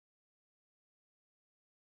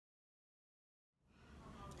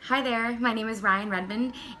Hi there, my name is Ryann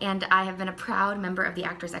Redmond, and I have been a proud member of the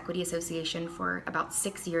Actors Equity Association for about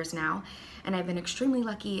 6 years now, and I've been extremely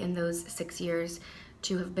lucky in those 6 years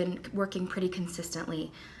to have been working pretty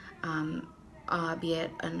consistently, be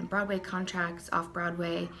it on Broadway contracts,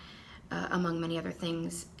 off-Broadway, among many other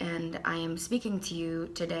things. And I am speaking to you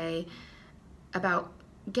today about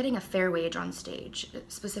getting a fair wage on stage,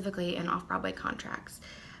 specifically in off-Broadway contracts.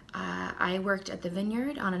 I worked at the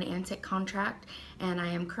Vineyard on an ANTIC contract, and I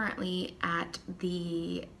am currently at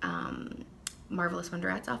the Marvelous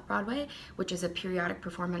Wonderettes off-Broadway, which is a periodic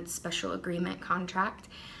performance special agreement contract.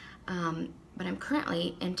 But I'm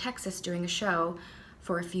currently in Texas doing a show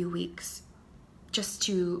for a few weeks just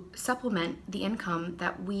to supplement the income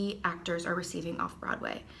that we actors are receiving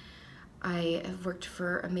off-Broadway. I have worked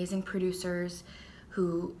for amazing producers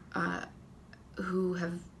who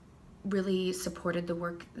have really supported the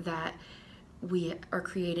work that we are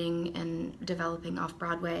creating and developing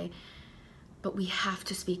off-Broadway, but we have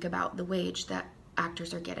to speak about the wage that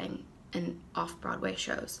actors are getting in off-Broadway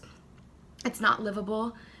shows. It's not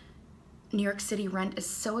livable. New York City rent is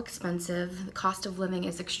so expensive, the cost of living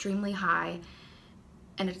is extremely high,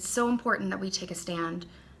 and it's so important that we take a stand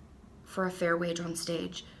for a fair wage on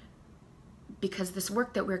stage, because this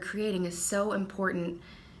work that we're creating is so important,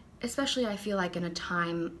 especially I feel like in a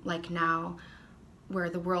time like now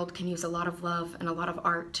where the world can use a lot of love and a lot of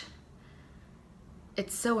art.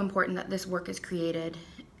 It's so important that this work is created,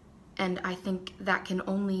 and I think that can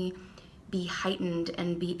only be heightened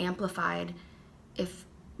and be amplified if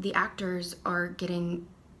the actors are getting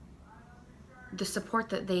the support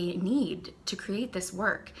that they need to create this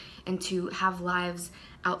work and to have lives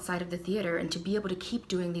outside of the theater and to be able to keep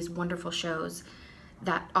doing these wonderful shows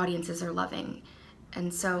that audiences are loving.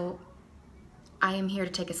 And so I am here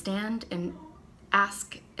to take a stand and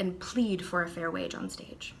ask and plead for a fair wage on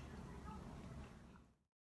stage.